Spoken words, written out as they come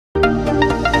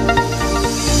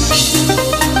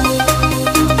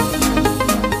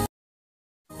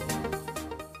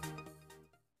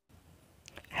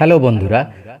Hello বন্ধুরা,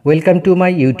 welcome to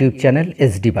my YouTube channel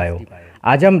SD bio.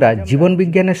 আজ আমরা জীবন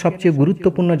বিজ্ঞানের সবচেয়ে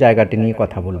গুরুত্বপূর্ণ জায়গাটি নিয়ে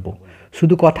কথা বলবো।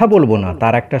 শুধু কথা বলবো না,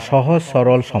 তার একটা সহজ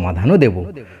সরল সমাধানও দেব।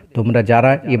 তোমরা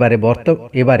যারা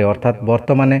এবারে অর্থাৎ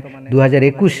বর্তমানে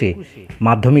 2021-এ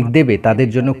মাধ্যমিক দেবে, তাদের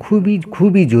জন্য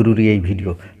খুবই জরুরি এই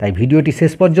ভিডিও। তাই ভিডিওটি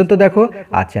শেষ পর্যন্ত দেখো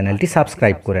আর চ্যানেলটি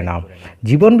সাবস্ক্রাইব করে নাও।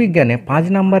 জীবন বিজ্ঞানে 5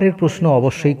 নম্বরের প্রশ্ন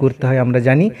অবশ্যই করতে হয়, আমরা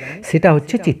জানি। সেটা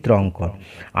হচ্ছে চিত্র অঙ্কন।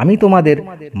 আমি তোমাদের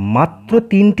মাত্র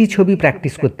 3টি ছবি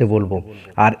প্র্যাকটিস করতে বলবো,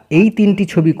 আর এই 3টি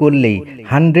ছবি করলেই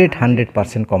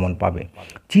 100% কমন পাবে।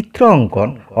 চিত্র অঙ্কন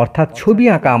অর্থাৎ ছবি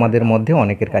আঁকা আমাদের মধ্যে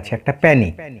অনেকের কাছে একটা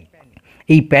প্যানিক।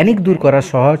 এই প্যানিক দূর করার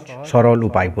সহজ সরল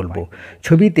উপায় বলবো।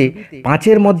 ছবিতে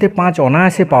 5-এর মধ্যে 5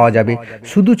 অনায়াসে পাওয়া যাবে।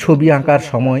 শুধু ছবি আঁকার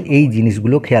সময় এই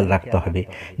জিনিসগুলো খেয়াল রাখতে হবে।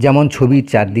 যেমন ছবির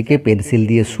চারদিকে পেন্সিল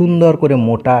দিয়ে সুন্দর করে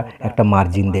মোটা একটা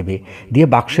মার্জিন দেবে, দিয়ে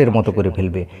বাক্সের মতো করে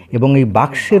ফেলবে, এবং এই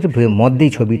বাক্সের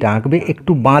মধ্যেই ছবিটা আঁকবে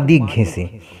একটু বাঁ দিক ঘেঁষে।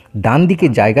 ডান দিকে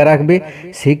জায়গা রাখবে,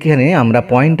 সেখানে আমরা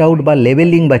পয়েন্ট আউট বা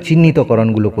লেবেলিং বা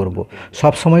চিহ্নিতকরণগুলো করব।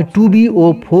 সবসময় 2B ও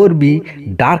 4B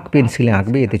ডার্ক পেন্সিলে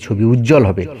আঁকবে, এতে ছবি উজ্জ্বল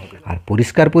হবে। আর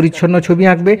পরিষ্কার পরিচ্ছন্ন ছবি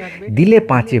আঁকবে, দিলে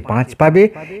 5-এ 5 পাবে।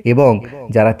 এবং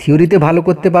যারা থিওরিতে ভালো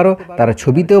করতে পারো, তারা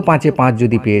ছবিতেও 5-এ 5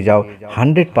 যদি পেয়ে যাও,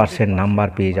 100% নাম্বার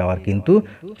পেয়ে যাওয়ার কিন্তু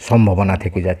সম্ভাবনা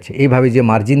থেকে যাচ্ছে। এইভাবে যে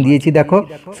মার্জিন দিয়েছি দেখো,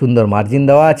 সুন্দর মার্জিন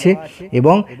দেওয়া আছে,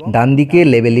 এবং ডান দিকে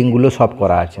লেবেলিংগুলো সব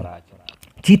করা আছে।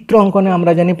 চিত্র অঙ্কনে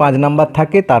আমরা জানি 5 নাম্বার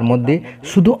থাকে, তার মধ্যে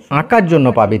শুধু আঁকার জন্য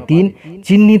পাবে 3,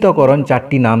 চিহ্নিতকরণ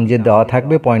 4টি নাম যে দেওয়া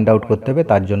থাকবে পয়েন্ট আউট করতে হবে,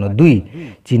 তার জন্য 2।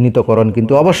 চিহ্নিতকরণ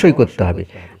কিন্তু অবশ্যই করতে হবে।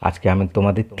 আজকে আমি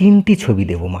তোমাদের 3টি ছবি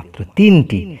দেব, মাত্র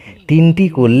 3টি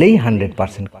করলেই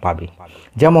 100% পাবে।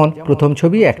 যেমন প্রথম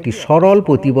ছবি, একটি সরল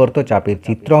প্রতিবর্ত চাপের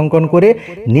চিত্র অঙ্কন করে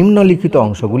নিম্নলিখিত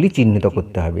অংশগুলি চিহ্নিত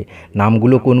করতে হবে।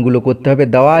 নামগুলো কোনগুলো করতে হবে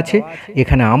দেওয়া আছে।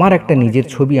 এখানে আমার একটা নিজের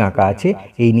ছবি আঁকা আছে,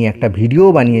 এই নিয়ে একটা ভিডিও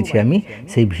বানিয়েছি আমি।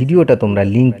 সেই ভিডিওটা তোমরা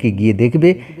লিঙ্কে গিয়ে দেখবে,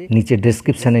 নিচে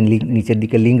ডেসক্রিপশানে নিচের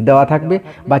দিকে লিঙ্ক দেওয়া থাকবে,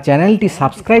 বা চ্যানেলটি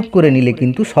সাবস্ক্রাইব করে নিলে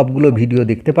কিন্তু সবগুলো ভিডিও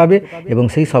দেখতে পাবে, এবং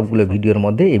সেই সবগুলো ভিডিওর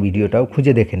মধ্যে এই ভিডিওটাও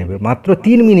খুঁজে দেখে নেবে। মাত্র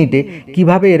 3 মিনিটে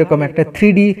কিভাবে এরকম একটা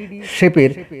 3D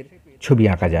শেপের ছবি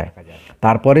আঁকা যায়।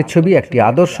 তারপরের ছবি, একটি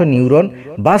আদর্শ নিউরন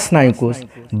বা স্নায়ুকোষ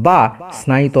বা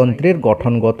স্নায়ুতন্ত্রের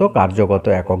গঠনগত কার্যগত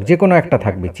একক যে কোনো একটা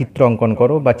থাকবে, চিত্র অঙ্কন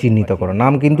করো বা চিহ্নিত করো।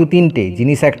 নাম কিন্তু 3টে,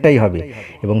 জিনিস একটাই হবে।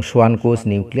 এবং সোয়ান কোষ,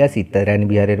 নিউক্লিয়াস ইত্যাদি,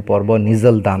 রানবিহারের পর্ব,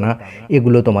 নিজল দানা,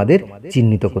 এগুলো তোমাদের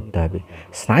চিহ্নিত করতে হবে।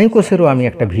 স্নায়ুকোষেরও আমি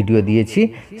একটা ভিডিও দিয়েছি,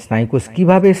 স্নায়ুকোষ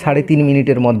কীভাবে 3.5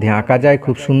 মিনিটের মধ্যে আঁকা যায়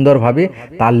খুব সুন্দরভাবে,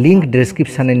 তার লিঙ্ক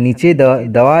ডেসক্রিপশানের নিচে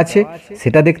দেওয়া আছে,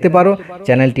 সেটা দেখতে পারো।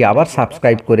 চ্যানেলটি আবার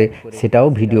সাবস্ক্রাইব করে সেটাও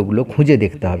ভিডিওগুলো খুঁজে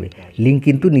দেখতে হবে। লিঙ্ক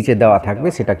কিন্তু নিচে দেওয়া থাকবে,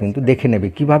 সেটা কিন্তু দেখে নেবে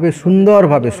কিভাবে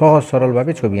সুন্দরভাবে সহজ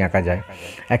সরলভাবে ছবি আঁকা যায়।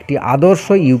 একটি আদর্শ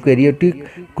ইউক্যারিওটিক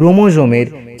ক্রোমোজোমের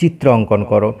চিত্র অঙ্কন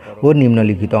করো ও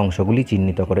নিম্নলিখিত অংশগুলি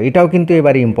চিহ্নিত করো। এটাও কিন্তু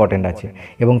এবারে ইম্পর্টেন্ট আছে,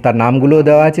 এবং তার নামগুলোও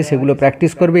দেওয়া আছে, সেগুলো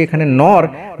প্র্যাকটিস করবে। এখানে নর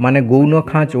মানে গৌণ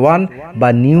খাঁচ 1 বা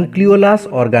নিউক্লিওলাস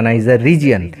অর্গানাইজার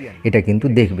রিজিয়ন, এটা কিন্তু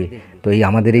দেখবে। তো এই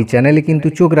আমাদের এই চ্যানেলে কিন্তু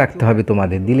চোখ রাখতে হবে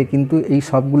তোমাদের, দিলে কিন্তু এই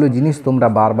সবগুলো জিনিস তোমরা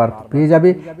বারবার পেয়ে যাবে,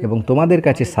 এবং তোমাদের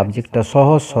কাছে সাবজেক্টটা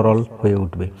সহজ সরল হয়ে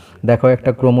উঠবে। দেখো,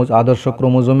 একটা আদর্শ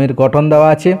ক্রোমোজোমের গঠন দেওয়া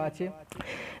আছে,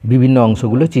 বিভিন্ন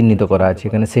অংশগুলো চিহ্নিত করা আছে।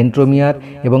 এখানে সেন্ট্রোমিয়ার,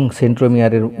 এবং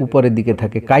সেন্ট্রোমিয়ারের উপরের দিকে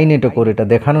থাকে কাইনেটোকোর, এটা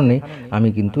দেখানো নেই, আমি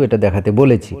কিন্তু এটা দেখাতে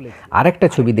বলেছি। আরেকটা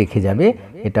ছবি দেখে যাবে,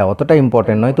 এটা অতটা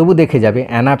ইম্পর্টেন্ট নয়, তবু দেখে যাবে,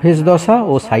 অ্যানাফেজ দশা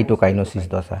ও সাইটোকাইনোসিস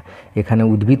দশা। এখানে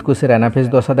উদ্ভিদ কোষের অ্যানাফেজ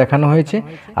দশা দেখানো হয়েছে,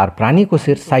 আর প্রাণী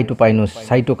কোষের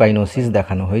সাইটোকাইনোসিস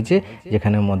দেখানো হয়েছে,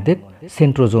 যেখানের মধ্যে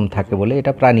সেন্ট্রোজোম থাকে বলে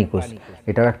এটা প্রাণী কোষ।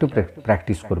 এটাও একটু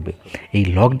প্র্যাকটিস করবে। এই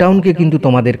লকডাউনকে কিন্তু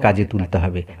তোমাদের কাজে তুলতে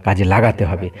হবে, কাজে লাগাতে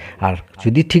হবে। আর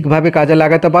যদি ঠিকভাবে কাজে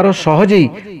লাগাতে পারো, সহজেই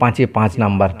 5-এ 5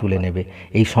 নাম্বার তুলে নেবে।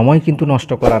 এই সময় কিন্তু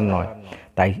নষ্ট করার নয়।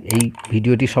 তাই এই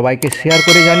ভিডিওটি সবাইকে শেয়ার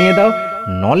করে জানিয়ে দাও।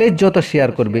 নলেজ যত শেয়ার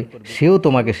করবে, সেও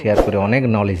তোমাকে শেয়ার করে অনেক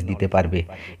নলেজ দিতে পারবে।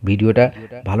 ভিডিওটা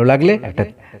ভালো লাগলে একটা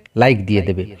লাইক দিয়ে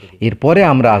দেবে। এরপরে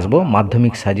আমরা আসবো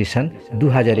মাধ্যমিক সাজেশন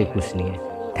 2021 নিয়ে।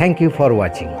 Thank you for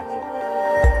watching.